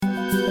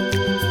Hello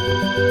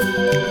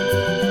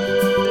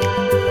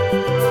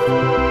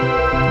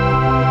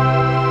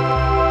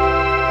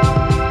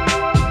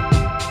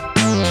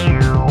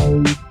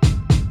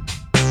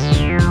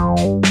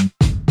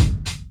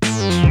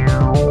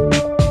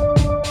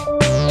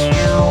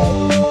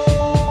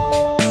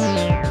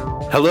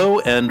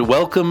and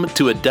welcome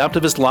to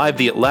Adaptivist Live,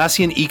 the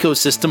Atlassian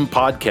Ecosystem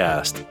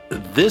Podcast.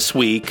 This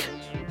week,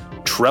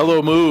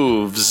 Trello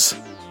moves.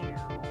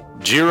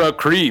 Jira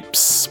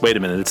creeps. Wait a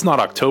minute, it's not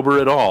October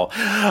at all.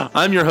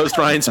 I'm your host,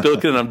 Ryan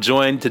Spilkin, and I'm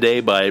joined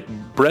today by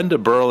Brenda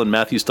Burl and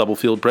Matthew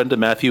Stubblefield. Brenda,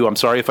 Matthew, I'm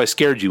sorry if I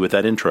scared you with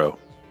that intro.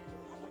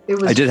 It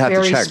was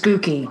very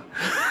spooky.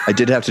 I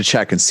did have to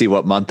check and see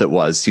what month it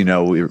was. You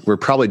know, we're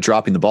probably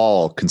dropping the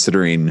ball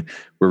considering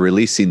we're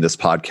releasing this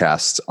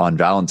podcast on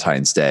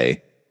Valentine's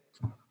Day.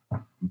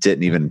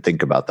 Didn't even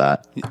think about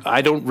that.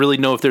 I don't really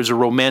know if there's a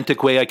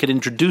romantic way I could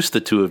introduce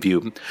the two of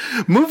you.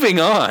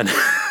 Moving on.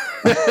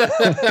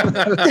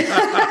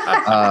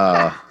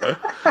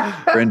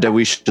 Brenda,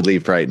 we should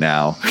leave right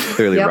now.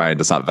 Clearly, yep. Ryan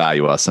does not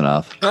value us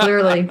enough.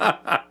 Clearly.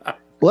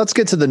 Let's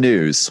get to the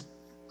news.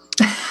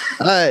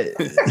 I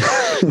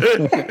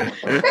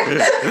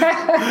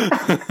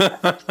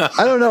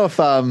don't know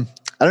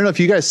if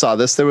you guys saw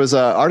this. There was an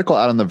article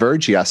out on The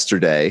Verge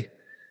yesterday.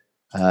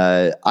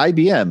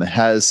 IBM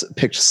has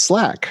picked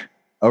Slack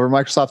over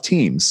Microsoft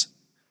Teams.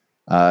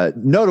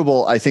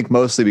 Notable, I think,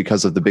 mostly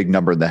because of the big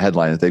number in the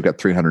headline that they've got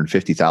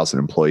 350,000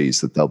 employees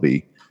that they'll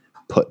be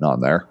putting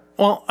on there.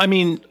 Well, I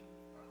mean,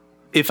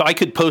 if I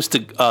could post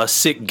a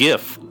sick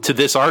GIF to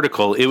this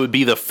article, it would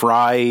be the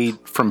Fry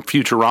from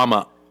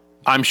Futurama.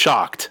 I'm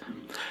shocked.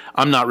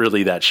 I'm not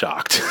really that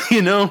shocked,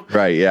 you know?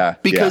 Right, yeah.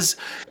 Because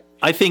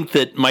I think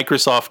that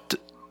Microsoft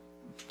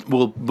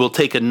will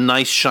take a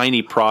nice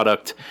shiny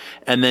product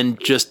and then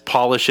just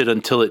polish it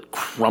until it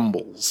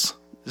crumbles.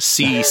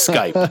 See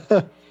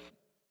Skype.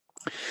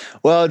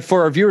 Well,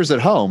 for our viewers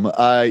at home,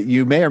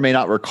 you may or may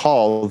not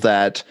recall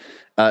that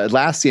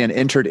Atlassian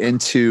entered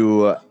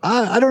into,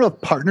 I don't know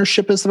if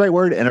partnership is the right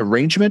word, an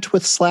arrangement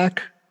with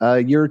Slack a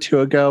year or two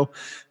ago.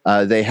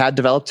 They had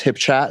developed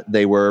HipChat.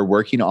 They were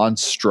working on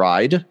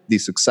Stride, the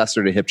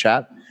successor to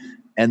HipChat,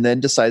 and then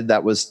decided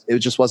it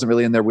just wasn't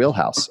really in their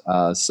wheelhouse.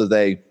 So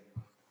they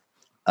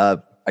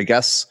I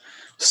guess,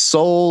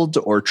 sold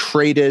or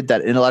traded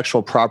that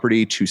intellectual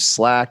property to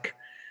Slack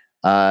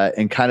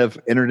and kind of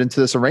entered into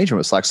this arrangement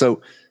with Slack.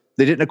 So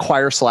they didn't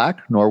acquire Slack,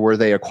 nor were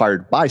they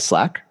acquired by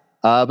Slack,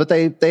 but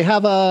they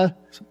have a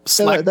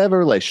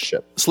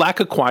relationship. Slack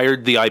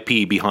acquired the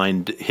IP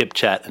behind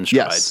HipChat and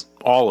Stride, yes.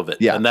 All of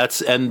it, yeah.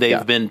 and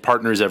they've been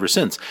partners ever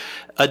since.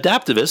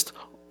 Adaptivist,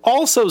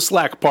 also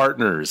Slack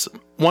partners,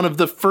 one of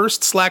the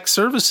first Slack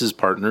services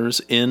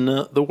partners in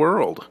the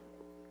world.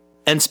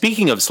 And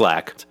speaking of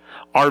Slack,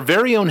 our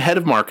very own head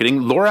of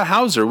marketing, Laura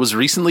Hauser, was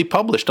recently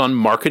published on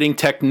Marketing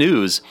Tech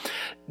News,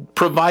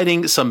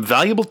 providing some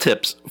valuable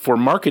tips for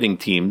marketing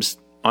teams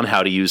on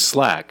how to use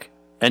Slack.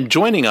 And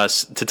joining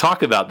us to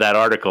talk about that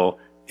article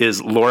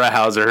is Laura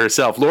Hauser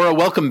herself. Laura,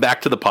 welcome back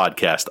to the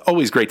podcast.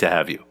 Always great to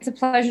have you. It's a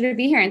pleasure to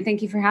be here, and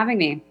thank you for having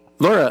me.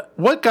 Laura,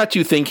 what got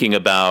you thinking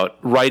about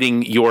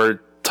writing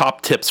your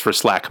top tips for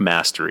Slack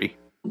mastery?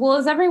 Well,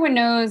 as everyone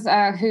knows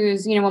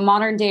who's a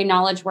modern day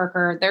knowledge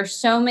worker, there's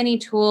so many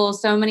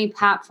tools, so many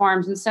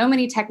platforms, and so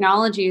many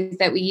technologies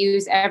that we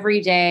use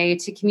every day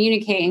to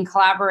communicate and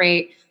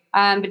collaborate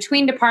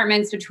between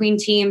departments, between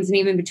teams, and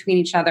even between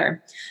each other.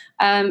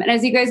 And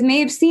as you guys may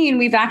have seen,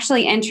 we've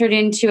actually entered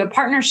into a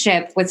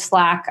partnership with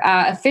Slack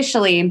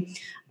officially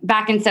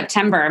back in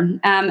September.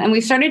 And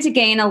we've started to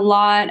gain a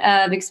lot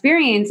of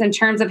experience in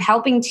terms of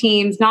helping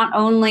teams not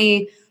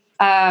only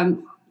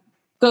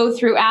go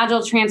through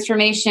agile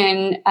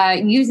transformation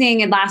using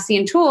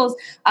Atlassian tools,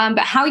 but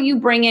how you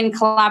bring in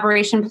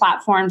collaboration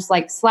platforms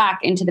like Slack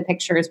into the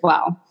picture as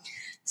well.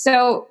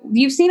 So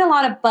you've seen a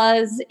lot of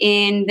buzz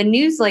in the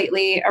news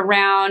lately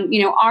around,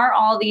 are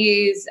all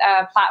these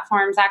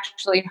platforms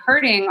actually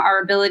hurting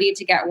our ability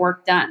to get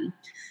work done?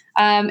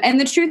 And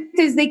the truth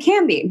is they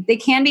can be. They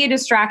can be a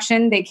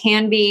distraction. They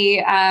can be,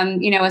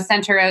 a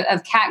center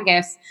of cat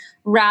gifts,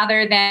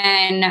 rather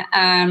than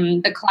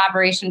the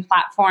collaboration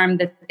platform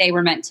that they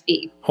were meant to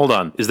be. Hold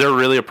on. Is there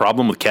really a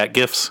problem with cat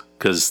GIFs?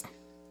 Because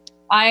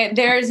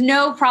there's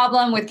no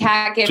problem with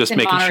cat GIFs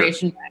in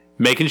moderation. Sure.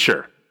 Making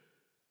sure.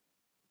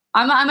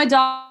 I'm a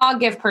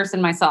dog GIF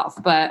person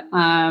myself, but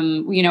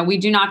we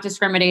do not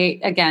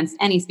discriminate against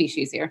any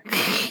species here.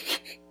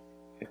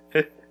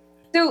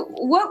 So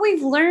what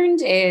we've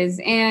learned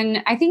is,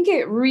 and I think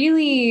it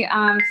really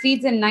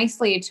feeds in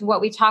nicely to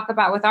what we talk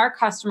about with our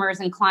customers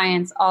and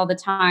clients all the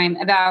time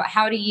about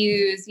how to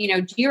use,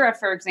 Jira,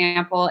 for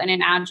example, in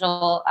an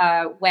agile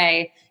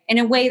way, in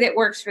a way that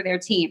works for their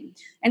team.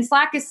 And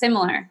Slack is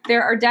similar.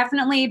 There are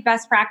definitely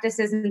best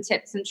practices and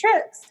tips and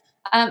tricks,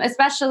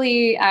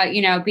 especially,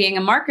 being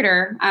a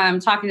marketer,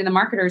 talking to the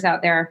marketers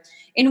out there,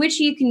 in which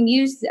you can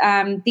use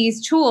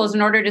these tools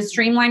in order to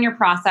streamline your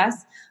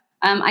process,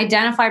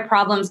 identify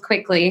problems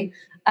quickly,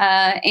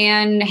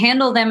 and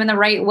handle them in the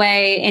right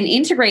way and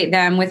integrate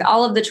them with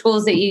all of the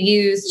tools that you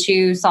use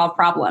to solve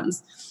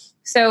problems.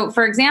 So,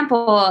 for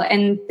example,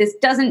 and this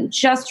doesn't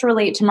just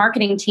relate to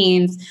marketing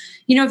teams,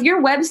 if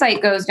your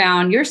website goes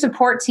down, your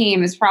support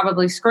team is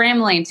probably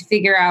scrambling to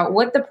figure out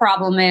what the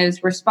problem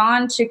is,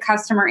 respond to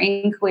customer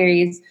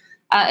inquiries,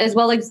 as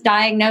well as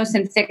diagnose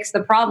and fix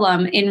the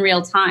problem in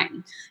real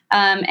time.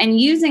 And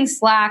using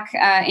Slack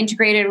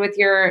integrated with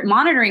your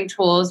monitoring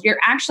tools, you're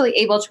actually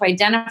able to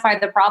identify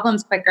the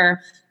problems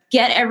quicker,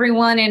 get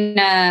everyone in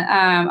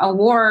a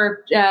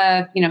war,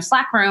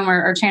 Slack room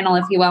or channel,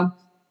 if you will,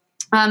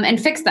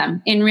 and fix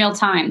them in real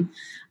time.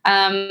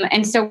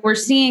 And so we're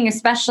seeing,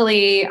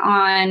 especially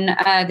on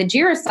the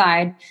Jira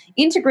side,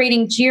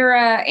 integrating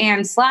Jira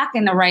and Slack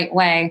in the right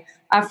way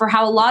for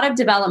how a lot of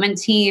development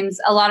teams,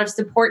 a lot of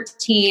support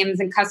teams,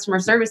 and customer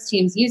service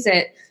teams use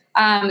it.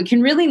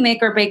 Can really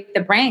make or break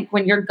the bank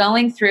when you're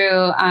going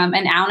through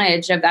an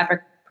outage of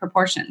epic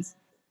proportions.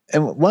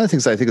 And one of the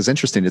things I think is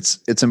interesting,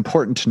 it's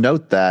important to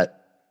note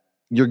that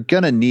you're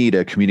going to need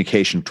a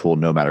communication tool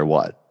no matter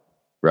what,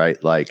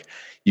 right? Like,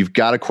 you've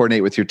got to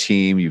coordinate with your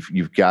team.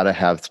 You've got to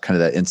have kind of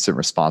that instant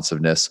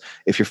responsiveness.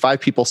 If you're 5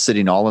 people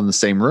sitting all in the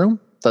same room,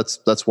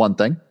 that's one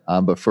thing.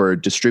 But for a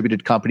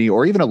distributed company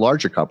or even a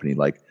larger company,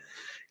 like,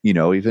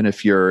 even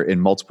if you're in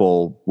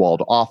multiple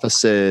walled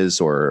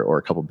offices or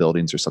a couple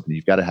buildings or something,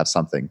 you've got to have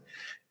something.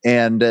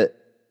 And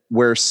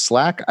where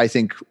Slack, I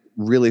think,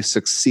 really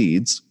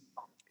succeeds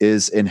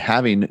is in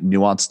having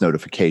nuanced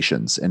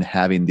notifications and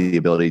having the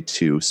ability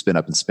to spin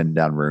up and spin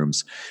down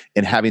rooms,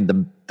 and having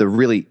the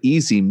really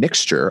easy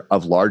mixture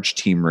of large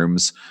team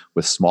rooms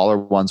with smaller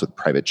ones, with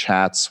private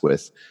chats,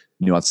 with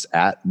nuanced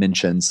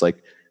mentions.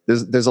 Like,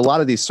 there's a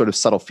lot of these sort of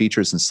subtle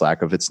features in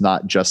Slack of it's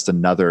not just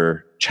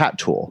another chat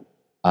tool.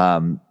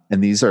 And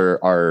these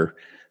are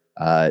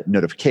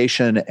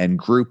notification and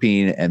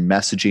grouping and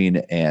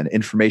messaging and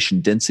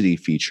information density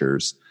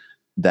features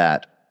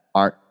that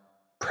aren't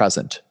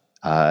present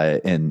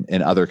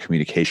in other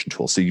communication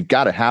tools. So you've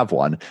got to have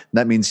one. And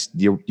that means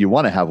you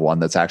want to have one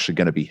that's actually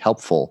going to be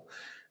helpful.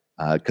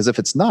 Because if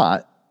it's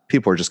not,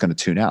 people are just going to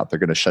tune out. They're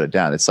going to shut it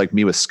down. It's like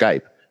me with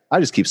Skype. I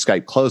just keep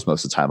Skype closed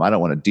most of the time. I don't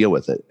want to deal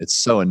with it. It's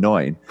so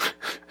annoying.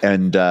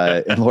 And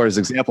in Laura's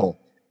example,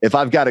 if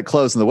I've got it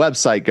closed and the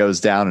website goes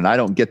down and I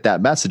don't get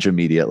that message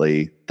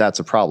immediately, that's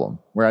a problem.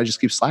 Where I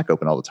just keep Slack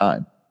open all the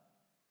time.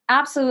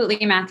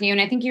 Absolutely, Matthew. And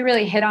I think you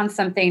really hit on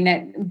something,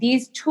 that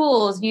these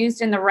tools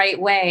used in the right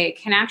way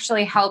can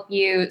actually help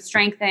you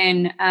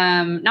strengthen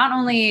not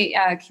only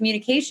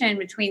communication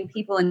between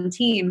people and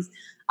teams,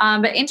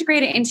 but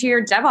integrate it into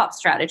your DevOps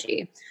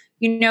strategy.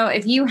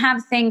 If you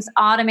have things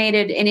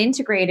automated and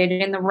integrated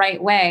in the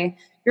right way,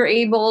 you're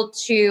able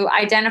to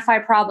identify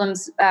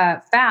problems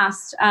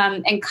fast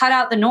and cut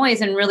out the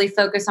noise and really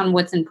focus on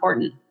what's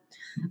important.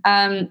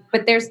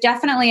 But there's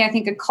definitely, I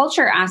think, a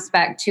culture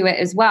aspect to it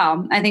as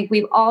well. I think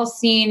we've all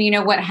seen,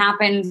 what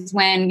happens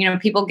when,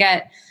 people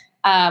get,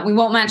 we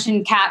won't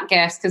mention cat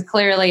gifts because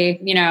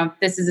clearly,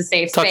 this is a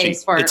safe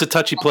space for. It's a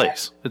touchy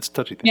place. It's a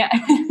touchy thing.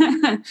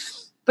 Yeah.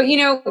 But,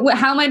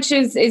 how much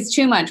is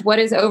too much? What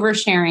is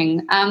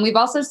oversharing? We've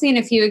also seen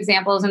a few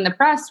examples in the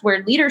press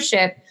where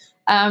leadership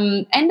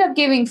end up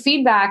giving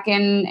feedback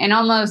and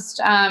almost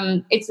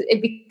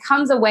it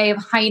becomes a way of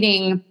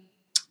hiding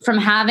from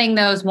having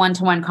those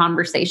one-to-one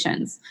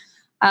conversations.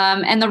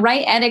 And the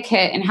right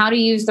etiquette and how to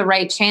use the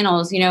right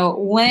channels.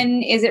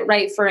 When is it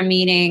right for a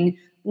meeting?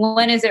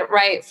 When is it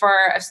right for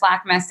a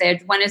Slack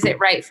message? When is it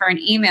right for an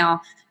email?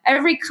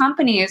 Every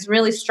company is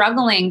really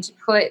struggling to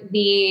put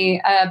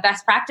the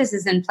best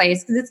practices in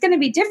place because it's going to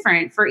be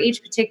different for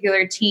each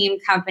particular team,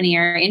 company,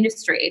 or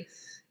industry.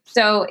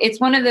 So it's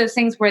one of those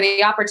things where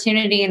the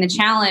opportunity and the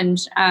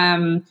challenge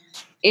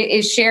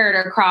is shared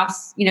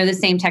across, the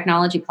same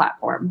technology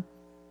platform.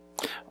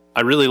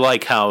 I really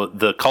like how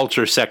the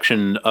culture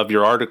section of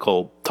your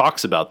article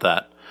talks about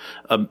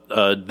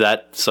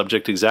that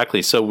subject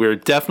exactly. So we're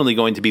definitely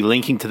going to be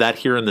linking to that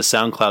here in the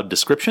SoundCloud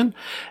description.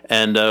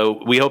 And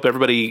we hope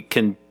everybody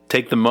can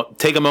take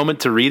a moment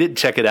to read it,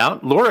 check it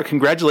out. Laura,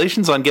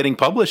 congratulations on getting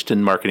published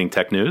in Marketing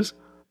Tech News.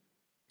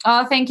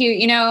 Oh, thank you.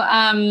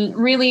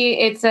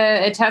 Really, it's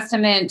a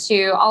testament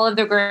to all of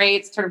the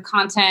great sort of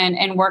content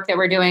and work that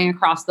we're doing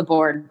across the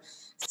board.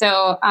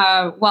 So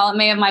while it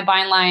may have my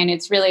byline,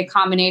 it's really a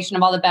combination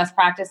of all the best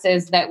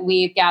practices that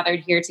we've gathered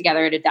here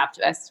together at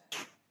Adaptivist.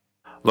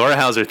 Laura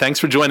Hauser, thanks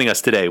for joining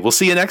us today. We'll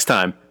see you next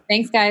time.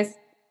 Thanks, guys.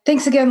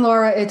 Thanks again,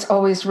 Laura. It's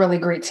always really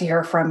great to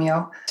hear from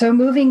you. So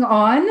moving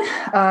on,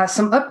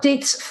 some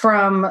updates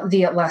from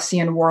the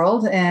Atlassian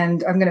world,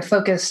 and I'm going to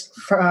focus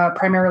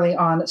primarily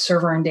on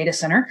server and data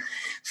center.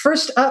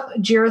 First up,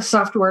 Jira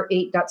Software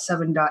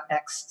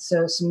 8.7.x.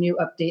 So some new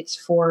updates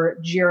for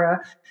Jira.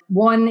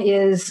 One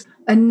is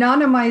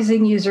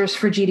anonymizing users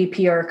for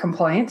GDPR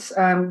compliance,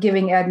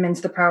 giving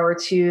admins the power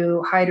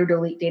to hide or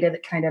delete data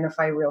that can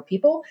identify real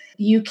people.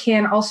 You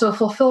can also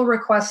fulfill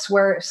requests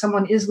where if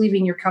someone is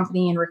leaving your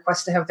company and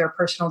requests to have their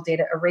personal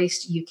data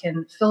erased, you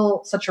can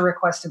fill such a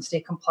request and stay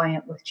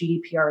compliant with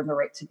GDPR and the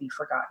right to be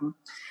forgotten.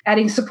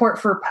 Adding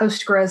support for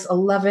Postgres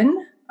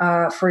 11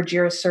 for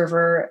Jira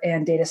Server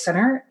and Data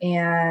Center,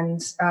 and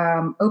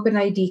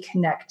OpenID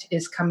Connect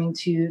is coming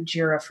to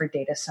Jira for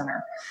Data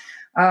Center.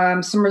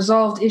 Some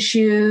resolved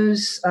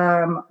issues,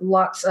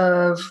 lots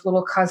of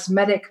little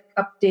cosmetic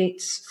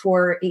updates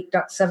for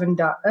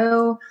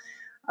 8.7.0,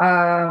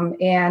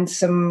 and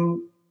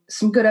some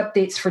good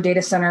updates for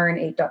Data Center in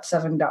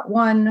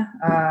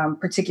 8.7.1,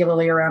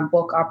 particularly around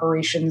bulk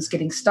operations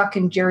getting stuck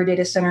in Jira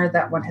Data Center.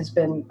 That one has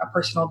been a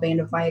personal bane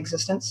of my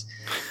existence.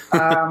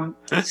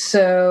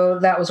 So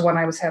that was one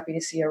I was happy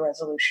to see a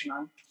resolution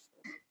on.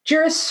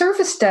 Jira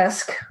Service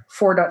Desk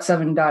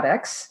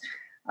 4.7.x.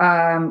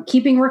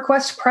 Keeping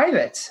requests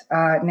private.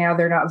 Now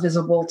they're not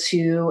visible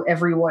to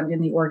everyone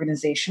in the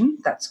organization.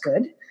 That's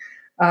good.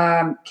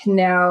 Can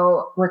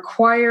now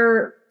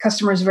require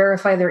customers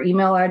verify their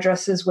email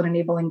addresses when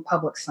enabling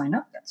public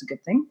sign-up. That's a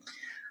good thing.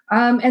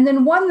 And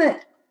then one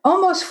that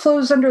almost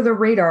flows under the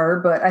radar,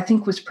 but I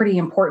think was pretty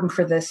important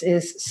for this,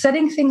 is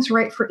setting things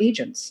right for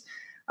agents.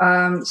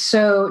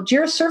 So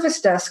Jira Service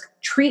Desk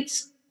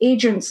treats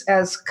agents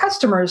as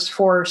customers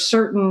for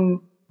certain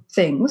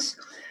things,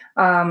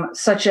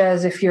 such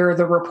as if you're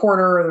the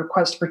reporter or the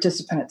request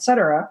participant, et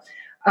cetera.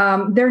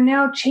 They're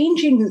now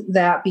changing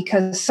that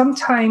because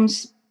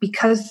sometimes,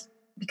 because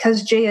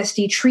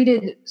JSD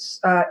treated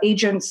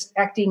agents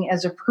acting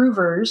as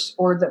approvers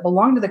or that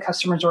belong to the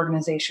customer's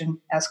organization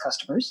as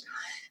customers,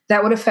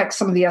 that would affect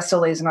some of the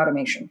SLAs and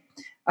automation.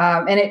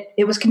 And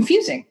it was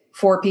confusing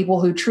for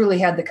people who truly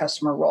had the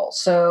customer role.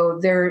 So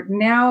they're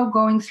now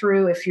going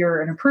through, if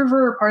you're an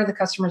approver or part of the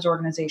customer's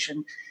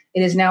organization,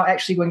 it is now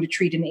actually going to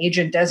treat an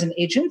agent, as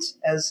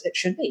it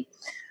should be.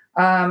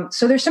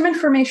 So there's some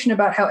information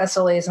about how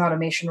SLAs and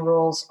automation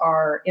rules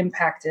are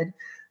impacted.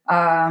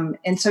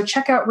 And so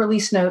check out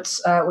release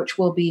notes, which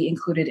will be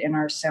included in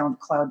our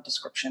SoundCloud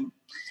description.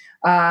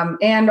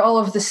 And all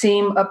of the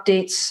same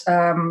updates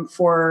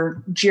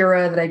for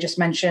Jira that I just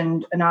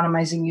mentioned,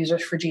 anonymizing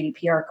users for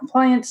GDPR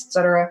compliance, et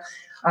cetera,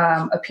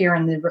 appear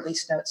in the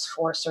release notes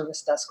for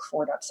Service Desk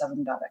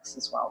 4.7.x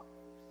as well.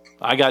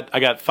 I got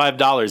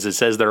 $5 that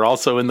says they're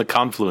also in the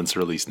Confluence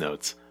release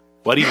notes.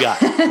 What do you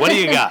got? What do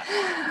you got?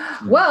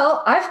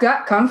 Well, I've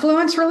got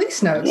Confluence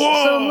release notes.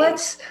 Whoa!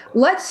 So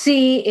let's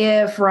see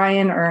if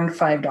Ryan earned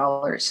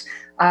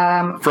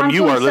 $5. From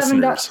you, our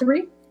listeners.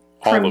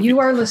 From you,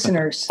 our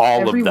listeners.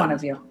 Every one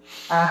of you.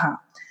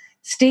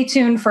 Stay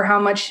tuned for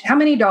how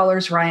many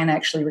dollars Ryan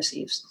actually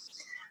receives.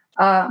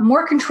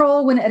 More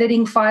control when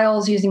editing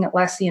files using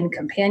Atlassian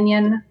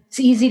Companion. It's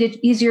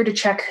easier to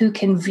check who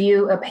can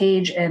view a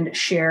page and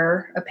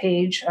share a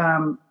page.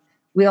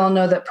 We all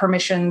know that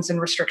permissions and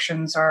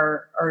restrictions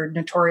are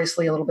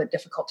notoriously a little bit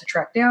difficult to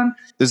track down.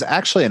 There's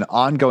actually an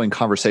ongoing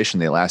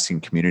conversation in the Atlassian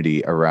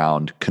community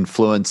around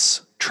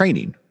Confluence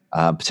training,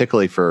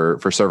 particularly for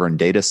server and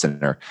data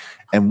center.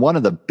 And one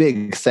of the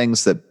big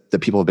things that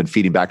people have been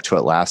feeding back to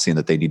Atlassian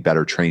that they need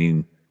better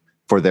training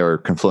for their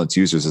Confluence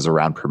users is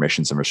around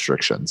permissions and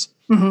restrictions.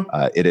 Mm-hmm.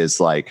 It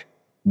is like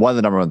one of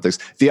the number one things.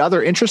 The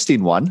other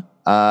interesting one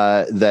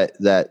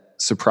that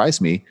surprised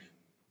me,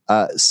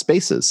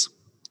 spaces.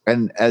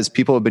 And as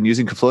people have been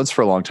using Confluence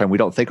for a long time, we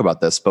don't think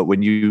about this, but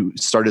when you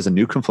start as a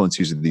new Confluence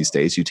user these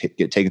days, you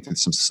get taken through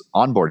some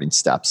onboarding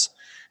steps.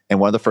 And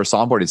one of the first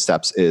onboarding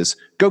steps is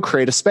go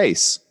create a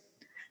space.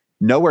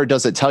 Nowhere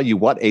does it tell you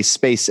what a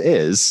space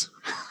is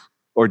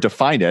or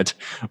define it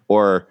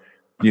or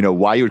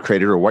why you would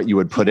create it or what you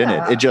would put in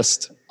it. It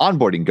just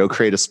onboarding, go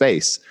create a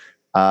space.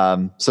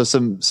 So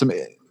some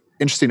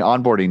interesting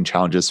onboarding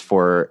challenges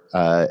for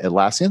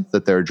Atlassian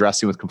that they're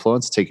addressing with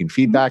Confluence, taking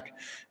feedback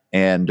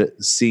and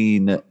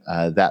seeing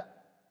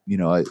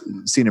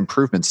seeing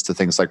improvements to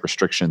things like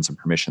restrictions and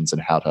permissions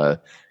and how to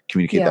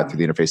communicate that through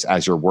the interface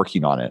as you're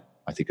working on it,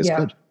 I think is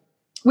good.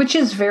 Which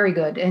is very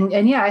good. And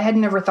I had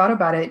never thought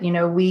about it.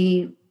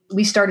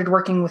 We started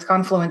working with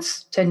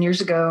Confluence 10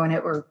 years ago and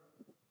it were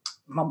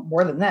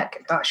more than that.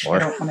 Gosh, I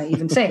don't want to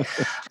even say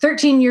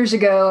 13 years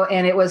ago.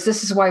 And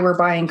this is why we're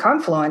buying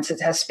Confluence.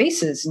 It has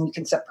spaces and you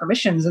can set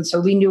permissions. And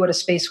so we knew what a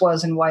space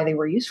was and why they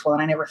were useful.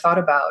 And I never thought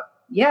about,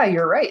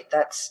 you're right.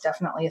 That's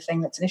definitely a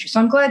thing that's an issue. So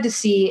I'm glad to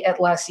see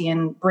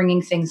Atlassian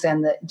bringing things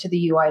into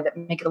the UI that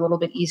make it a little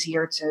bit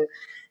easier to,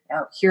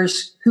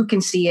 here's who can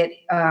see it.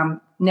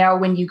 Now,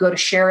 when you go to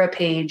share a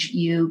page,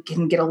 you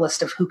can get a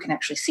list of who can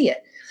actually see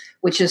it,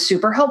 which is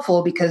super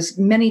helpful because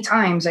many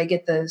times I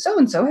get the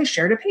so-and-so has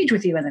shared a page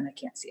with you and then I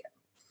can't see it.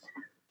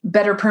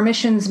 Better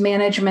permissions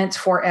management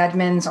for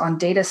admins on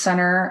data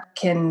center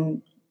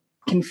can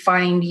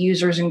find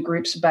users and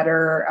groups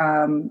better,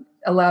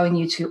 allowing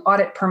you to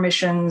audit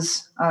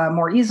permissions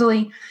more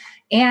easily.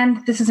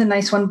 And this is a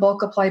nice one,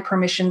 bulk apply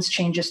permissions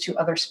changes to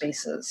other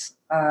spaces.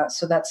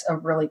 So that's a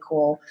really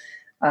cool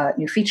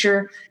new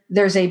feature.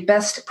 There's a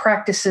best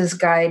practices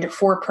guide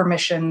for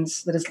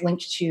permissions that is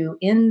linked to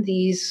in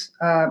these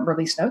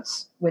release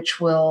notes,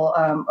 which will,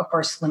 of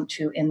course, link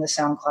to in the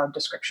SoundCloud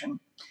description.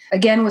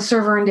 Again, with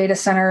server and data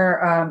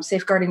center,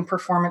 safeguarding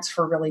performance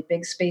for really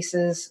big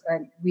spaces.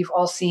 We've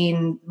all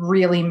seen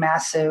really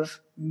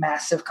massive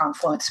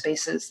Confluence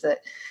spaces that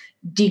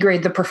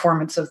degrade the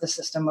performance of the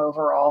system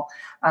overall.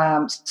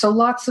 So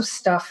lots of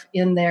stuff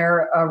in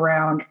there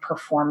around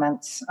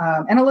performance,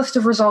 and a list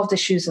of resolved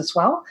issues as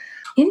well.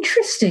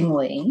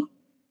 Interestingly,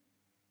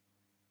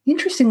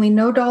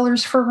 no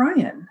dollars for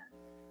Ryan.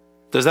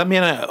 Does that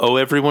mean I owe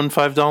everyone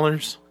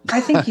 $5?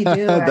 I think you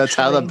do. That's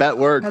how the bet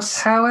works.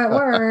 That's how it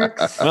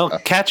works. Well,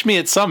 catch me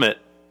at Summit.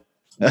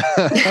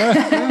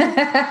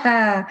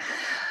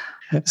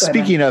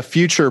 Speaking of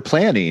future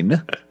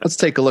planning, let's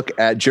take a look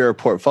at Jira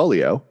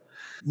Portfolio.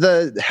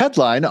 The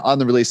headline on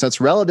the release notes,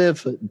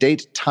 relative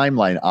date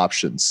timeline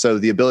options. So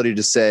the ability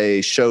to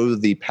say, show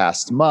the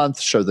past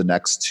month, show the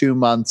next 2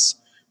 months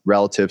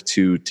relative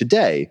to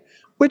today,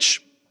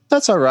 which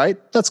that's all right.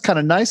 That's kind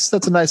of nice.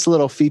 That's a nice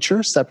little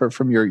feature separate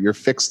from your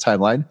fixed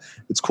timeline.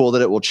 It's cool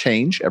that it will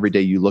change every day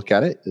you look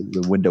at it.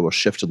 The window will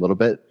shift a little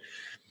bit.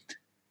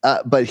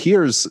 But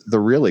here's the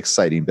real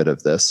exciting bit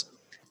of this.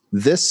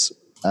 This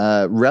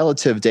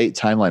relative date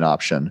timeline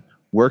option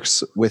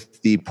works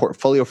with the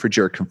Portfolio for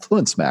Jira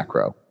Confluence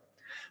macro.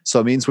 So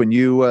it means when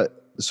you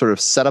sort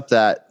of set up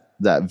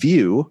that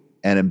view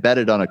and embed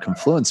it on a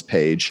Confluence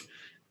page,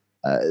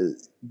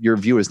 your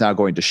view is now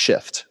going to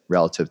shift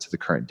relative to the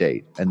current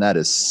date. And that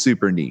is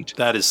super neat.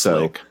 That is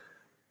slick.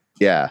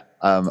 Yeah.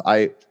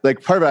 I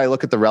like part of it, I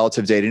look at the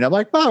relative dating. I'm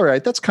like, well, all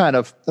right, that's kind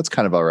of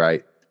all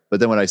right. But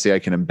then when I say I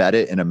can embed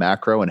it in a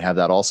macro and have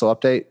that also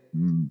update,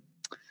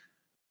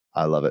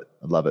 I love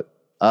it.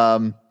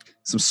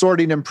 Some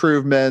sorting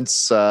improvements,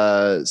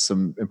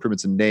 some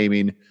improvements in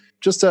naming,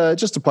 just a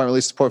point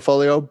release to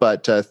Portfolio,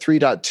 but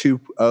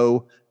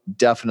 3.20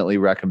 definitely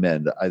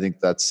recommend. I think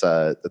that's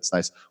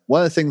nice.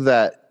 One of the things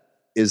that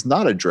is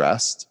not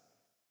addressed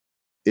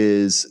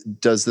is,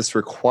 does this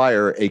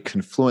require a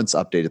Confluence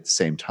update at the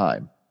same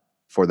time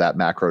for that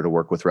macro to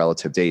work with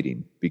relative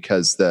dating?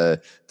 Because the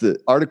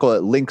article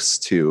it links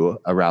to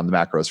around the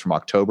macros from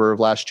October of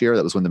last year,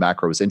 that was when the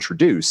macro was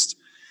introduced.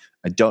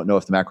 I don't know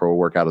if the macro will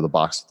work out of the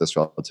box with this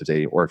relative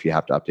dating or if you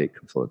have to update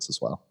Confluence as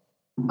well.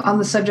 On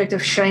the subject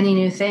of shiny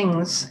new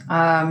things,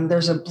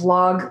 there's a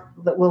blog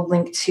that we'll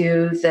link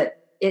to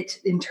that it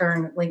in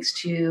turn links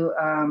to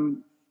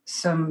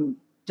some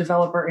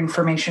developer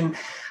information.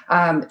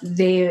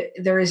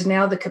 There is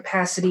now the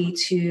capacity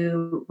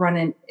to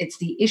run it's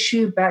the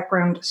issue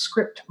background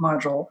script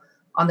module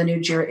on the new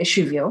Jira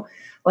issue view.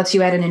 Lets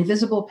you add an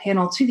invisible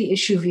panel to the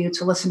issue view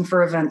to listen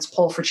for events,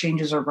 poll for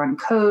changes, or run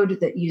code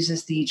that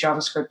uses the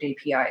JavaScript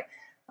API.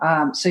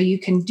 So you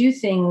can do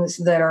things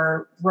that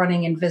are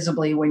running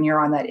invisibly when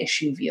you're on that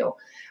issue view.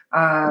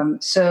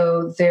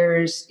 So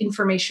there's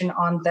information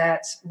on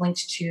that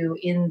linked to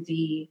in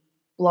the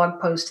blog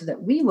post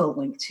that we will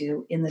link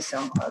to in the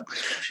SoundCloud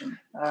description.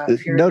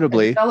 If you're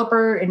notably, a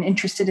developer and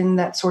interested in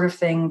that sort of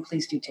thing,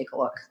 please do take a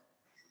look.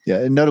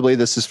 Yeah, and notably,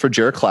 this is for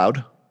Jira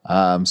Cloud,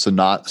 so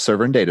not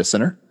server and data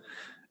center.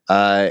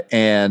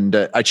 And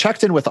I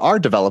checked in with our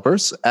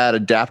developers at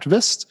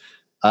Adaptivist.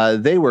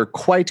 They were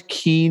quite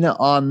keen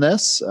on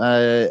this.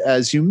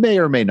 As you may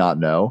or may not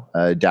know,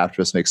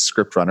 Adaptivist makes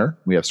Script Runner.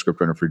 We have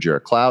Script Runner for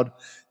Jira Cloud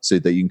so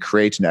that you can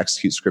create and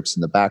execute scripts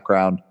in the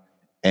background.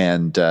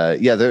 And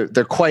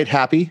they're quite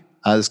happy.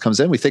 This comes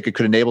in. We think it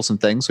could enable some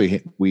things.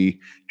 We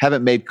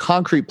haven't made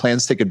concrete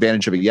plans to take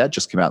advantage of it yet.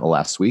 Just came out in the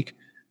last week.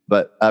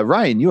 But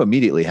Ryan, you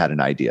immediately had an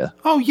idea.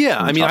 Oh yeah,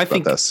 I mean, I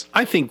think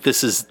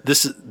this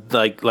is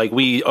like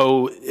we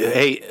owe.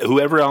 Hey,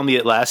 whoever on the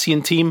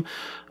Atlassian team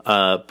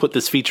put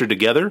this feature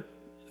together,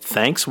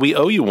 thanks. We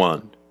owe you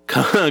one.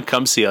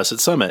 Come see us at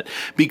Summit,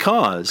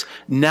 because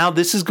now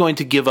this is going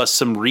to give us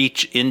some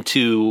reach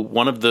into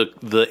one of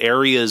the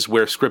areas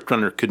where Script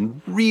Runner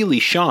could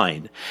really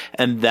shine,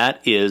 and that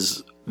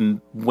is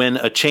when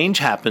a change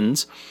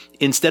happens.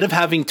 Instead of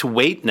having to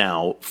wait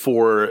now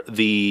for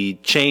the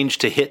change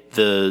to hit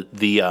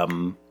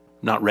the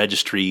not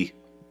registry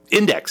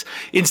index,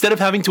 instead of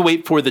having to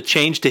wait for the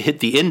change to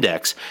hit the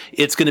index,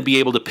 it's going to be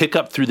able to pick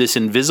up through this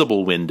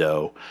invisible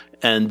window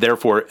and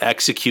therefore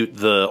execute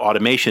the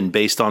automation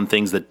based on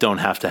things that don't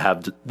have to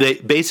have.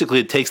 Basically,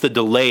 it takes the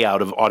delay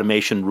out of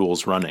automation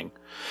rules running.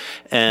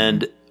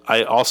 And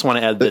I also want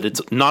to add that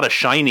it's not a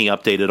shiny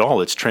update at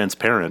all. It's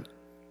transparent.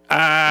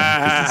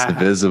 It's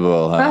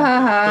invisible.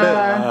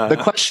 Huh? The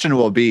question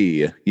will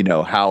be,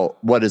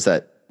 what does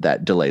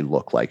that delay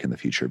look like in the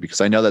future?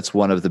 Because I know that's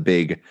one of the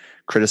big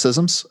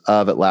criticisms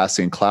of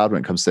Atlassian Cloud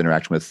when it comes to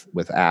interacting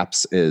with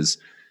apps is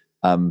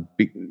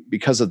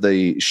because of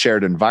the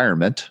shared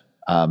environment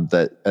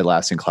that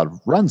Atlassian Cloud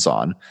runs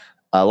on.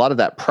 A lot of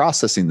that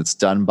processing that's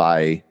done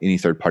by any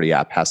third-party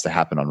app has to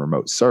happen on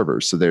remote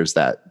servers. So there's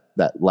that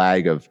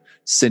lag of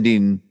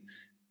sending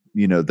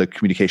the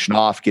communication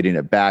off, getting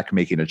it back,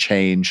 making a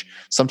change,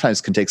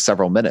 sometimes can take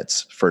several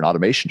minutes for an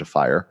automation to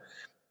fire.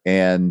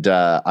 And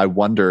I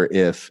wonder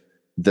if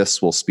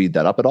this will speed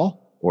that up at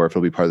all, or if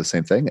it'll be part of the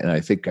same thing. And I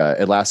think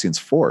Atlassian's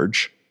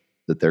Forge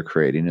that they're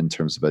creating in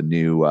terms of a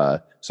new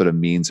sort of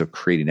means of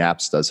creating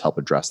apps does help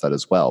address that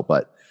as well.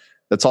 But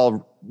that's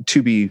all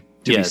to be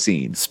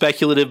seen.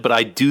 Speculative, but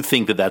I do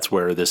think that that's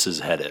where this is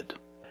headed.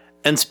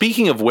 And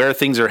speaking of where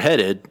things are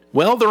headed,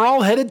 well, they're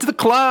all headed to the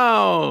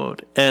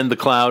cloud. And the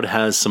cloud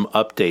has some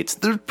updates.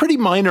 They're pretty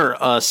minor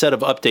set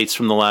of updates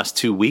from the last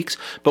 2 weeks,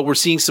 but we're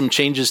seeing some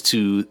changes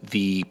to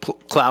the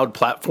cloud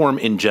platform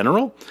in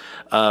general.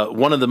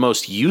 One of the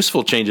most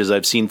useful changes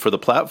I've seen for the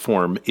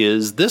platform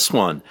is this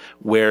one,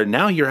 where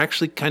now you're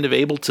actually kind of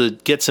able to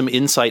get some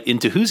insight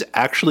into who's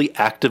actually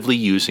actively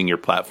using your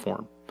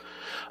platform.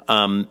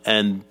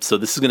 And so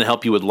this is going to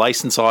help you with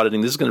license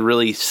auditing. This is going to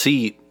really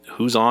see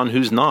who's on,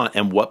 who's not,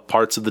 and what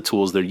parts of the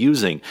tools they're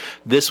using.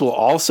 This will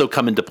also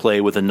come into play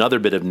with another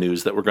bit of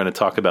news that we're going to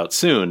talk about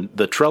soon,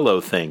 the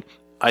Trello thing.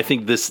 I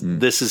think this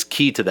is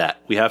key to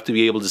that. We have to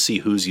be able to see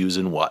who's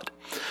using what.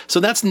 So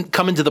that's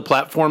coming to the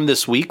platform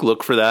this week.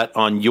 Look for that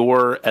on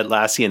your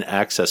Atlassian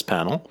Access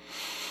panel.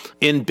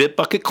 In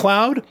Bitbucket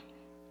Cloud,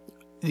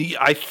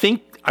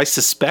 I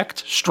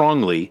suspect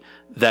strongly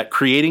that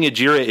creating a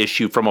Jira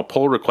issue from a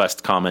pull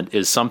request comment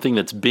is something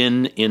that's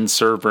been in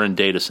server and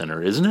data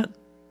center, isn't it?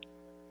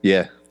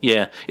 Yeah.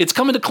 Yeah. It's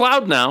coming to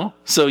cloud now,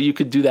 so you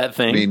could do that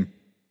thing. I mean,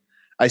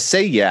 I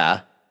say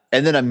yeah,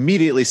 and then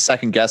immediately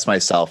second guess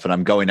myself, and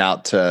I'm going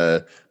out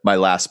to my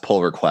last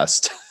pull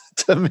request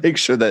to make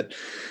sure that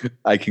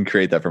I can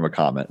create that from a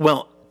comment.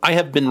 Well, I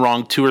have been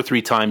wrong 2 or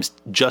 3 times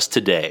just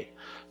today.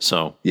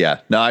 So yeah,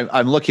 no,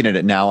 I'm looking at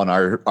it now on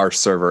our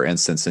server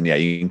instance, and yeah,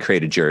 you can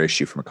create a Jira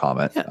issue from a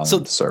comment on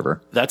the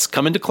server. That's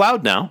coming to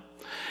cloud now.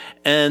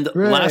 And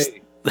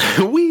lastly,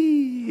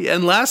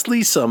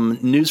 some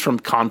news from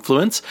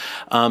Confluence.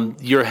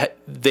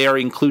 They are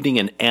including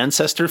an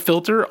ancestor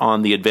filter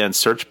on the advanced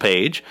search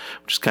page,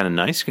 which is kind of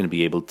nice. You're going to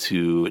be able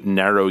to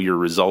narrow your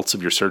results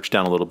of your search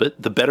down a little bit.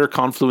 The better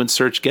Confluence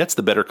search gets,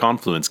 the better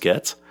Confluence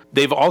gets.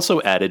 They've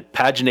also added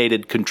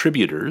paginated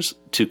contributors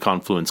to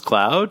Confluence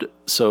Cloud,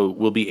 so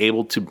we'll be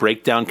able to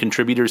break down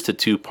contributors to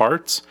 2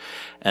 parts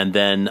and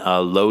then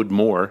load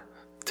more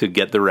to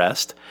get the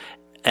rest.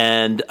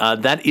 And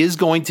that is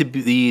going to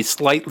be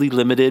slightly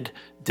limited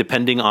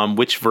depending on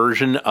which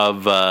version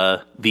of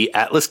the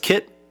Atlas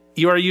kit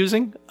you are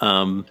using.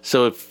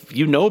 So if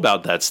you know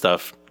about that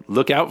stuff,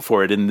 look out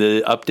for it in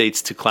the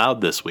updates to cloud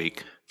this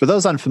week. For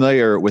those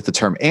unfamiliar with the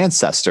term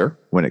ancestor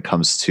when it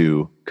comes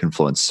to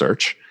Confluence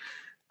search,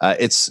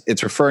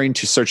 it's referring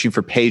to searching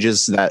for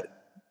pages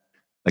that,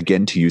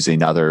 again, to use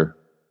another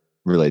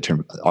related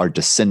term, are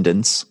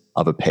descendants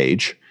of a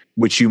page,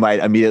 which you might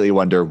immediately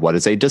wonder, what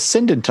is a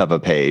descendant of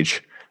a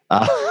page?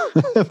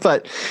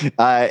 But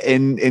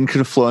in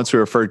Confluence, we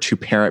refer to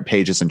parent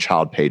pages and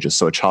child pages.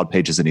 So a child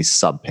page is any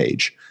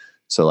sub-page.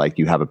 So like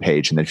you have a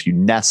page, and then if you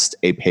nest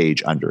a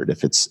page under it,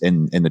 if it's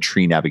in the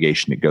tree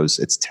navigation,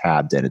 it's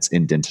tabbed and it's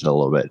indented a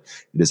little bit.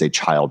 It is a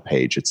child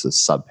page. It's a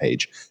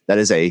sub-page. That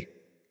is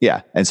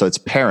and so its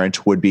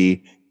parent would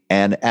be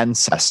an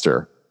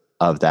ancestor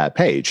of that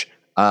page.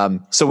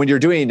 So when you're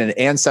doing an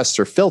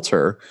ancestor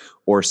filter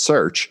or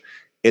search,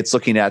 it's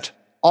looking at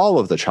all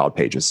of the child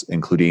pages,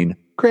 including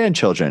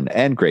grandchildren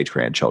and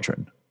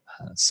great-grandchildren.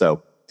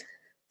 So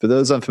for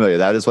those unfamiliar,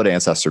 that is what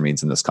ancestor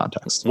means in this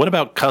context. What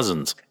about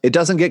cousins? It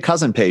doesn't get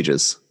cousin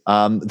pages,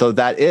 though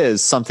that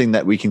is something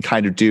that we can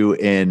kind of do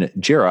in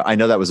Jira. I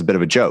know that was a bit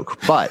of a joke,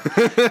 but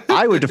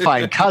I would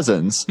define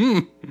cousins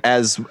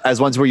as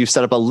ones where you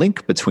set up a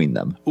link between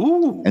them.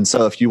 Ooh. And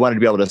so if you wanted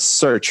to be able to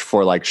search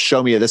for like,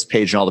 show me this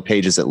page and all the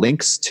pages it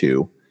links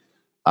to,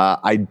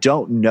 I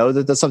don't know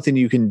that that's something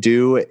you can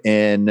do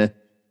in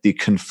the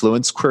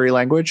Confluence query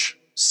language,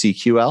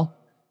 CQL,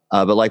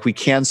 but like we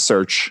can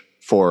search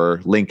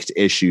for linked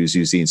issues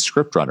using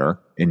Script Runner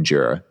in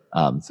Jira,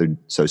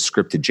 so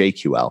scripted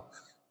JQL.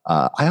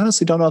 I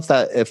honestly don't know if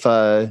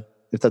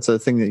that's a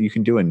thing that you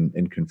can do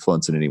in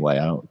Confluence in any way.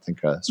 I don't think.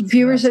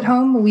 Viewers at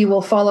home, we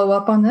will follow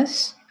up on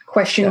this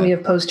question we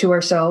have posed to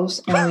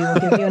ourselves, and we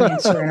will give you an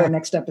answer in our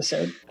next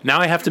episode.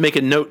 Now I have to make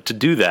a note to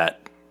do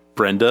that,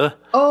 Brenda.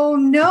 Oh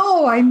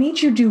no, I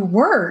made you do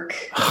work.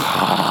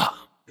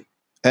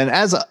 And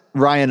as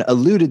Ryan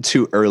alluded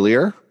to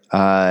earlier,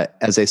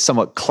 as a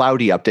somewhat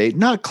cloudy update,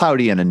 not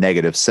cloudy in a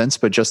negative sense,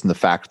 but just in the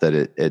fact that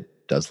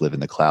it does live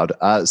in the cloud,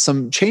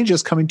 some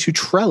changes coming to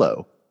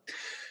Trello.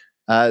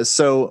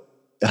 So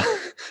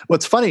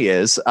what's funny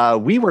is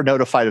we were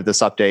notified of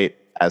this update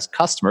as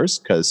customers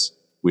because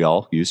we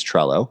all use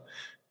Trello.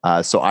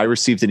 So I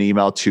received an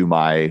email to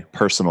my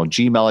personal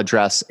Gmail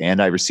address,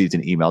 and I received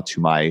an email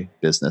to my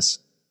business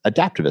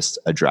Adaptivist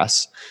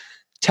address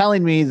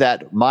telling me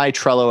that my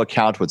Trello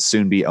account would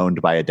soon be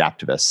owned by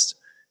Adaptivist.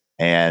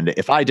 And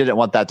if I didn't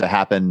want that to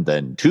happen,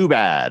 then too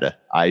bad.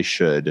 I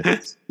should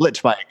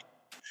split my.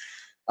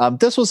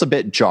 This was a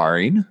bit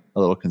jarring, a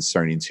little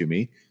concerning to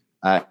me.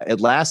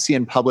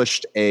 Atlassian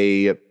published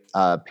a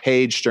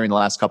page during the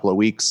last couple of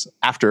weeks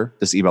after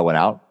this email went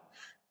out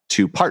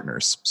to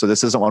partners. So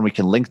this isn't one we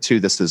can link to.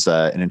 This is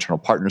an internal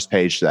partners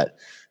page that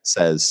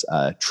says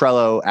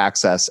Trello,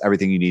 access,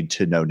 everything you need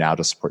to know now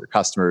to support your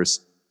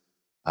customers.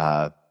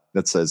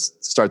 That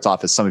starts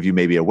off, as some of you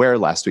may be aware,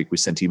 last week we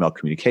sent email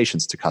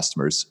communications to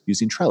customers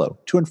using Trello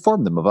to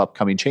inform them of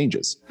upcoming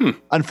changes.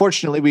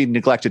 Unfortunately, we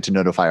neglected to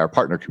notify our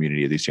partner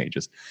community of these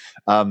changes.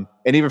 And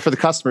even for the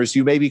customers,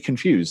 you may be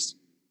confused.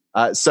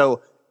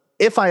 So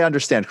if I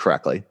understand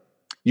correctly,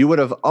 you would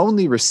have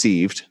only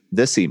received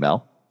this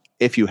email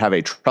if you have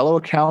a Trello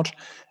account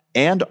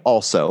and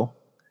also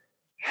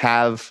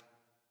have,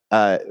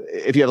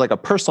 if you have like a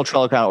personal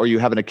Trello account or you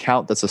have an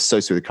account that's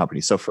associated with the company.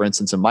 So for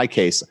instance, in my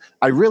case,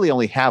 I really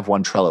only have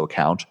one Trello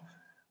account,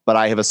 but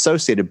I have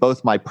associated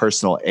both my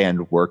personal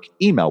and work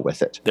email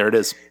with it. There it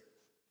is.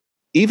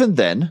 Even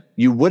then,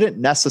 you wouldn't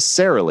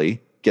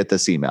necessarily get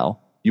this email.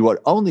 You would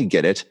only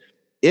get it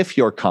if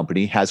your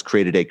company has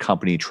created a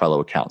company Trello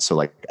account. So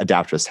like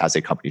Adaptivist has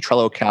a company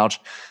Trello account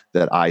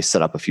that I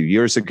set up a few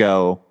years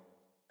ago.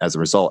 As a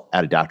result,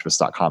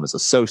 adaptivist.com is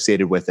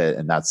associated with it.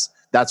 And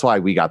that's why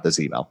we got this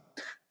email.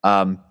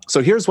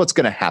 So here's what's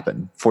going to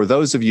happen. For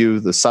those of you,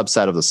 the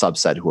subset of the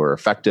subset who are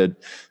affected,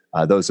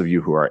 those of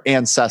you who are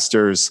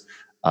ancestors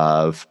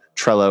of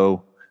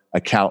Trello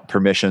account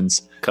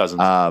permissions.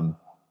 Cousins.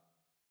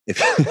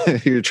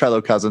 If you're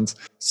Trello cousins.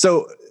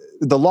 So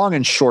the long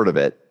and short of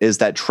it is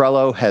that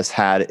Trello has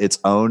had its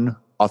own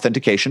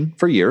authentication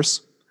for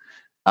years,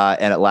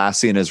 and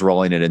Atlassian is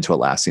rolling it into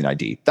Atlassian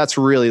ID. That's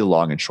really the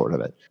long and short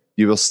of it.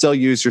 You will still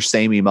use your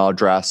same email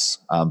address,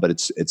 but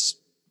it's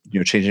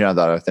changing how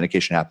that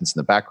authentication happens in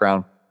the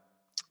background.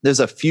 There's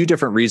a few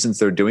different reasons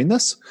they're doing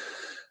this.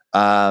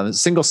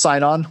 Single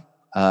sign-on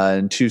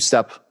and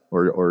two-step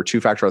or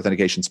two-factor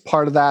authentication is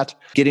part of that.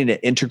 Getting it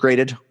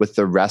integrated with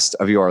the rest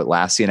of your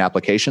Atlassian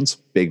applications,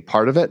 big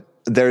part of it.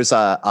 There's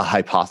a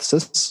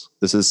hypothesis.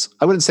 This is,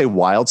 I wouldn't say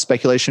wild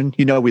speculation.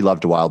 We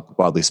love to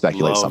wildly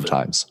speculate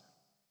sometimes.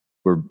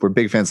 We're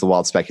big fans of the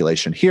wild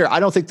speculation. Here, I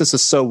don't think this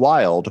is so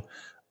wild.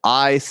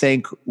 I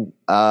think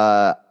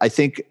a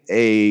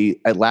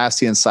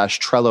Atlassian /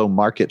 Trello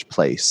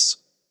marketplace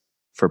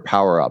for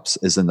power-ups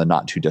is in the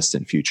not too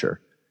distant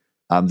future.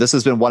 This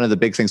has been one of the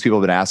big things people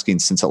have been asking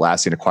since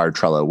Atlassian acquired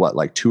Trello,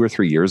 like 2 or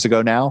 3 years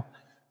ago now,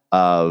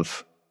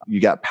 of you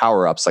got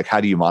power-ups, like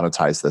how do you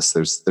monetize this?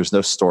 There's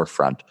no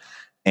storefront.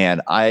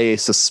 And I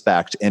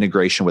suspect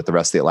integration with the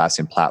rest of the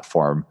Atlassian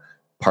platform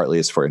partly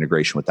is for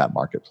integration with that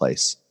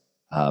marketplace.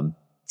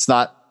 It's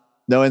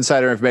no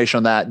insider information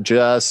on that,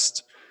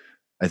 just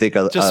I think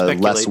a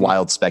less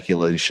wild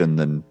speculation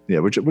than,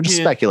 we're just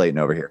speculating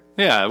over here.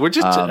 Yeah, we're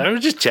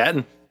just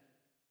chatting.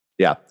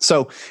 Yeah.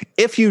 So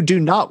if you do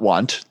not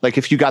want, like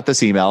if you got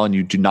this email and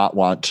you do not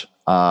want,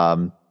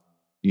 to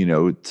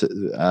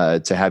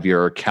have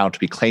your account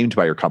be claimed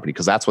by your company,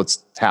 because that's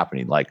what's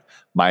happening. Like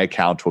my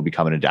account will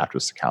become an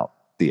Adaptivist account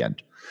at the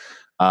end.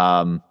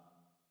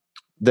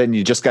 Then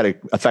you just got to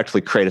effectively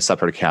create a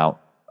separate account,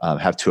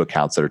 have 2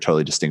 accounts that are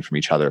totally distinct from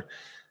each other.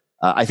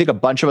 I think a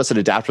bunch of us at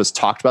Adaptivist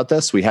talked about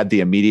this. We had the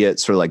immediate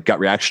sort of like gut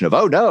reaction of,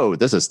 oh no,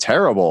 this is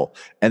terrible.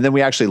 And then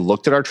we actually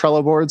looked at our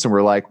Trello boards and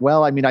we're like,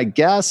 well, I mean, I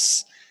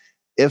guess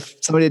if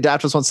somebody at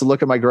Adaptivist wants to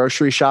look at my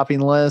grocery shopping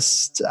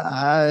list,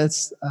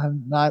 it's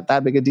not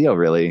that big a deal,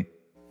 really.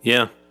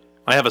 Yeah.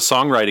 I have a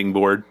songwriting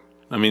board.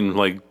 I mean,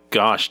 like,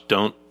 gosh,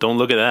 don't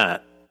look at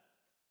that.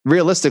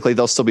 Realistically,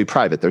 they'll still be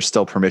private. There's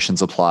still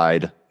permissions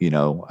applied.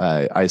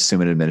 I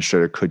assume an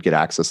administrator could get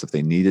access if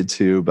they needed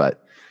to,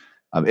 but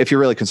if you're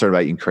really concerned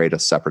about it, you can create a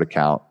separate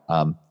account.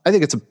 I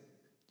think it's a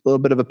little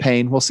bit of a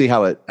pain. We'll see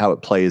how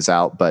it plays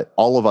out. But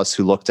all of us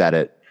who looked at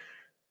it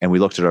and we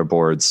looked at our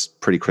boards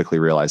pretty quickly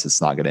realized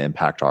it's not going to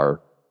impact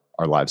our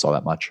lives all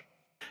that much.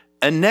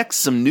 And next,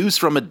 some news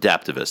from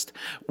Adaptivist.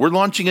 We're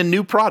launching a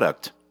new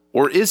product.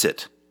 Or is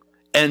it?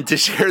 And to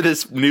share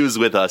this news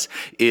with us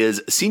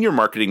is Senior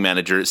Marketing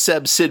Manager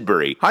Seb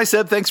Sidbury. Hi,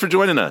 Seb. Thanks for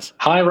joining us.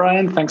 Hi,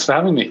 Ryan. Thanks for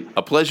having me.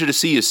 A pleasure to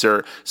see you,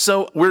 sir.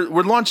 So we're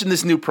launching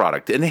this new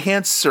product,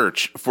 Enhanced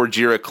Search for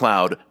Jira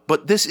Cloud,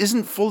 but this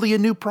isn't fully a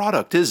new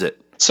product, is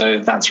it? So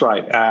that's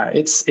right.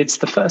 It's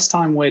the first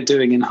time we're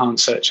doing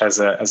Enhanced Search as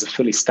a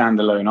fully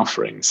standalone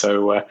offering.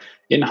 So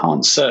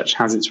Enhanced Search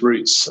has its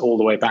roots all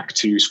the way back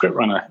to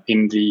ScriptRunner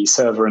in the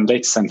server and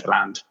data center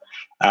land.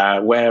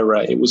 Where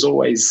it was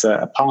always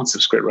a part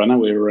of ScriptRunner.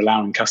 We were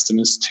allowing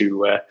customers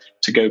to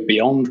go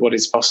beyond what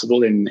is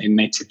possible in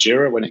native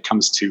Jira when it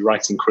comes to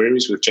writing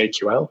queries with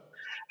JQL.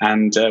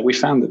 And we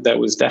found that there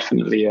was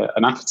definitely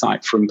an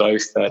appetite from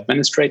both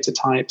administrator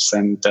types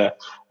and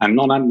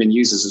non-admin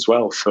users as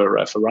well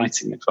for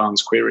writing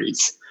advanced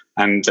queries.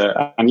 And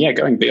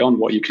going beyond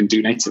what you can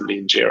do natively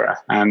in Jira.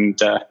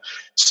 And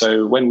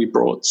so when we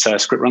brought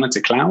ScriptRunner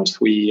to cloud,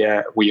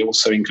 we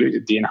also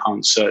included the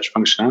enhanced search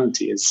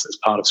functionality as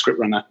part of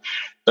ScriptRunner.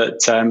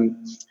 But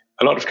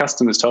a lot of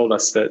customers told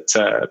us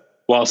that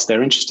whilst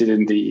they're interested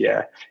in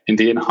the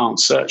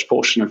enhanced search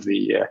portion of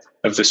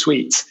the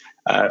suite,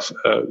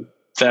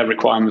 their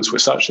requirements were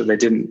such that they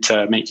didn't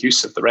make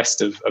use of the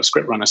rest of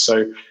ScriptRunner.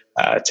 So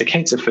to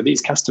cater for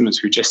these customers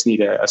who just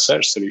need a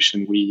search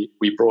solution, we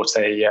brought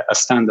a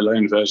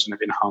standalone version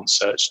of Enhanced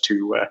Search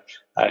to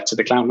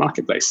the cloud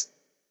marketplace.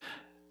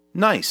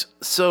 Nice.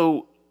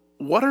 So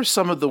what are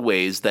some of the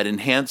ways that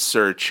Enhanced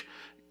Search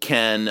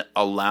can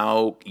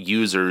allow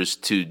users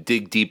to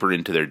dig deeper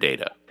into their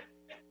data?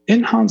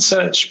 Enhanced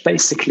search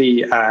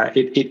basically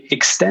it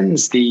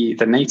extends the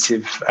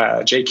native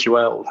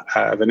JQL,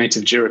 the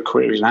native Jira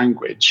query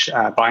language,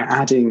 by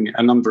adding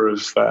a number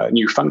of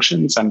new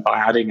functions and by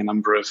adding a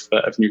number of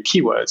new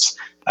keywords,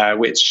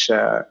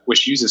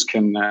 which users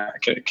can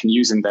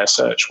use in their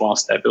search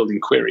whilst they're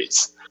building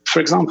queries. For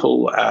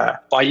example,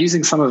 by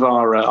using some of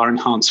our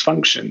enhanced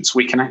functions,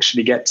 we can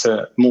actually get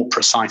to more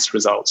precise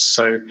results.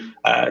 So,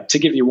 to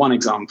give you one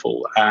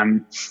example.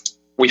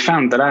 We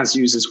found that as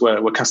users were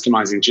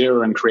customizing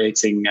Jira and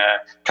creating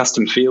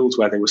custom fields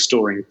where they were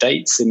storing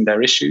dates in their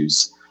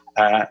issues,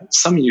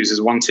 some users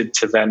wanted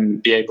to then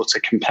be able to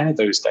compare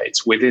those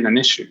dates within an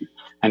issue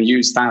and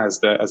use that as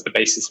the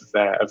basis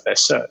of their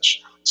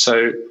search.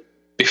 So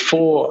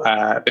before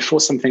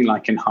something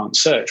like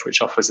enhanced search,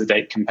 which offers a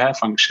date compare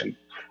function,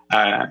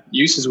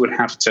 users would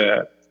have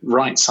to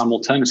write some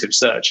alternative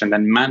search and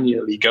then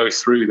manually go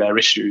through their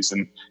issues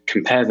and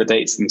compare the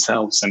dates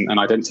themselves and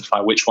identify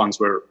which ones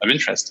were of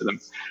interest to them.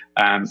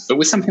 But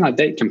with something like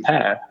date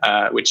compare,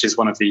 which is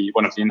one of the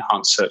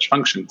enhanced search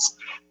functions,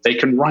 they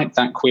can write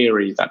that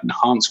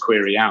enhanced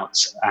query out,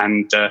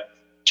 and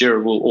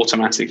Jira will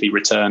automatically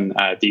return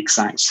the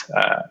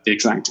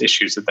exact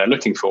issues that they're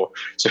looking for.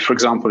 So, for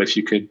example, if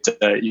you could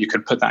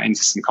put that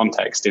into some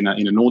context in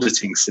an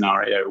auditing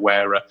scenario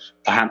where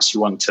perhaps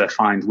you want to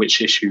find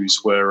which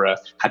issues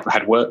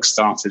had work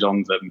started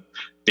on them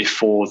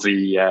before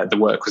the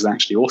work was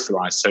actually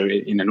authorized. So,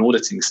 in an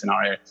auditing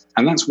scenario,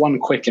 and that's one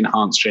quick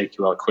enhanced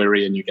JQL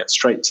query, and you get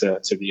straight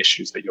to the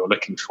issues that you're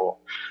looking for.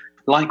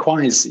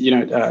 Likewise,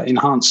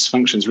 enhanced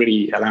functions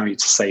really allow you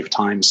to save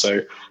time.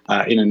 So,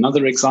 in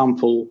another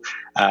example,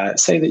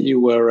 say that you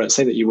were a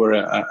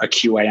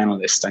QA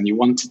analyst and you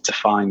wanted to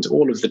find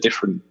all of the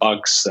different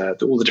bugs,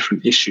 all the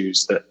different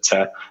issues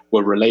that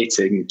were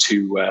relating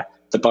to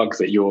the bug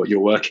that you're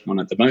working on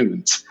at the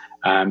moment.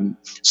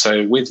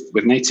 So,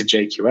 with native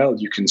JQL,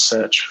 you can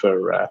search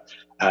for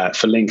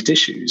linked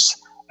issues.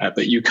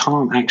 But you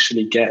can't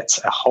actually get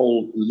a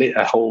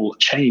whole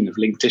chain of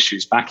linked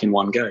issues back in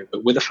one go.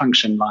 But with a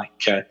function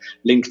like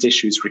linked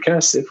issues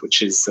recursive,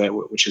 which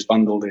is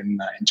bundled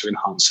into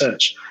enhanced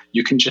search,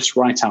 you can just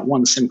write out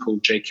one simple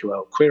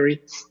JQL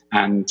query,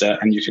 and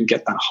you can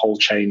get that whole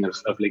chain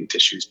of linked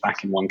issues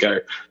back in one go.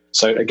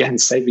 So again,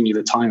 saving you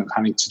the time of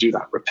having to do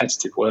that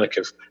repetitive work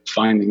of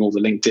finding all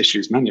the linked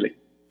issues manually.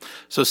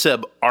 So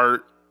Seb,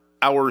 our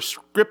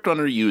script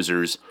runner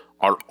users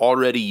are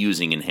already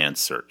using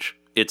enhanced search.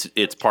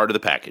 It's part of the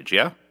package,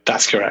 yeah?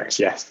 That's correct,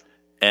 yes.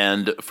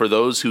 And for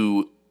those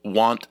who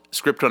want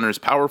Script Runner's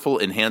powerful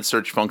enhanced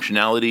search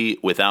functionality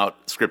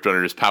without Script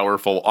Runner's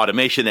powerful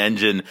automation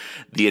engine,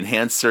 the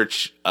enhanced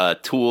search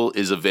tool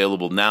is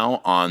available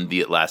now on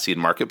the Atlassian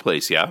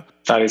marketplace, yeah?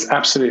 That is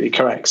absolutely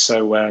correct.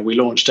 So we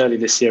launched early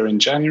this year in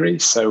January.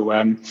 So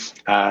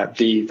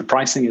the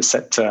pricing is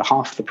set to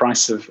half the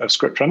price of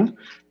Script Runner.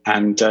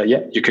 And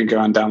you can go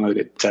and download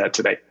it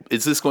today.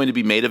 Is this going to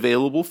be made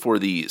available for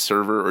the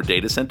server or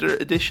data center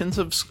editions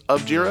of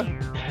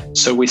Jira?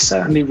 So we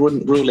certainly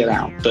wouldn't rule it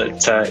out,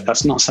 but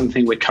that's not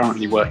something we're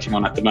currently working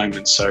on at the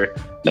moment. So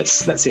let's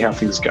see how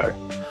things go.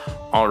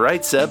 All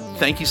right, Seb,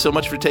 thank you so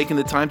much for taking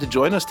the time to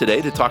join us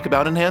today to talk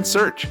about enhanced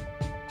search.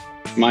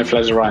 My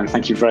pleasure, Ryan.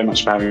 Thank you very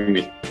much for having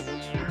me.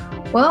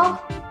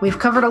 Well, we've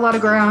covered a lot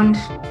of ground.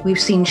 We've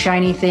seen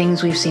shiny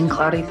things. We've seen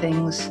cloudy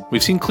things.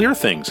 We've seen clear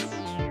things.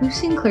 We've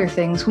seen clear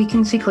things. We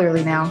can see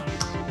clearly now.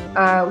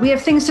 We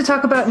have things to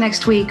talk about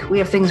next week. We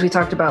have things we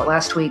talked about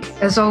last week.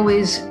 As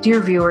always, dear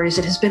viewers,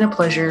 it has been a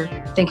pleasure.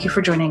 Thank you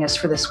for joining us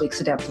for this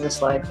week's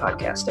Adaptivist Live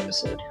podcast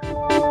episode.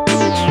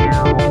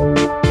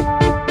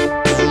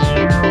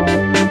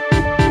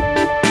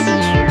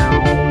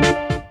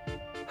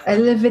 I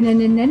live in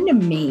an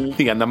enemy.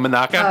 Yeah,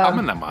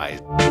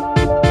 namanaka,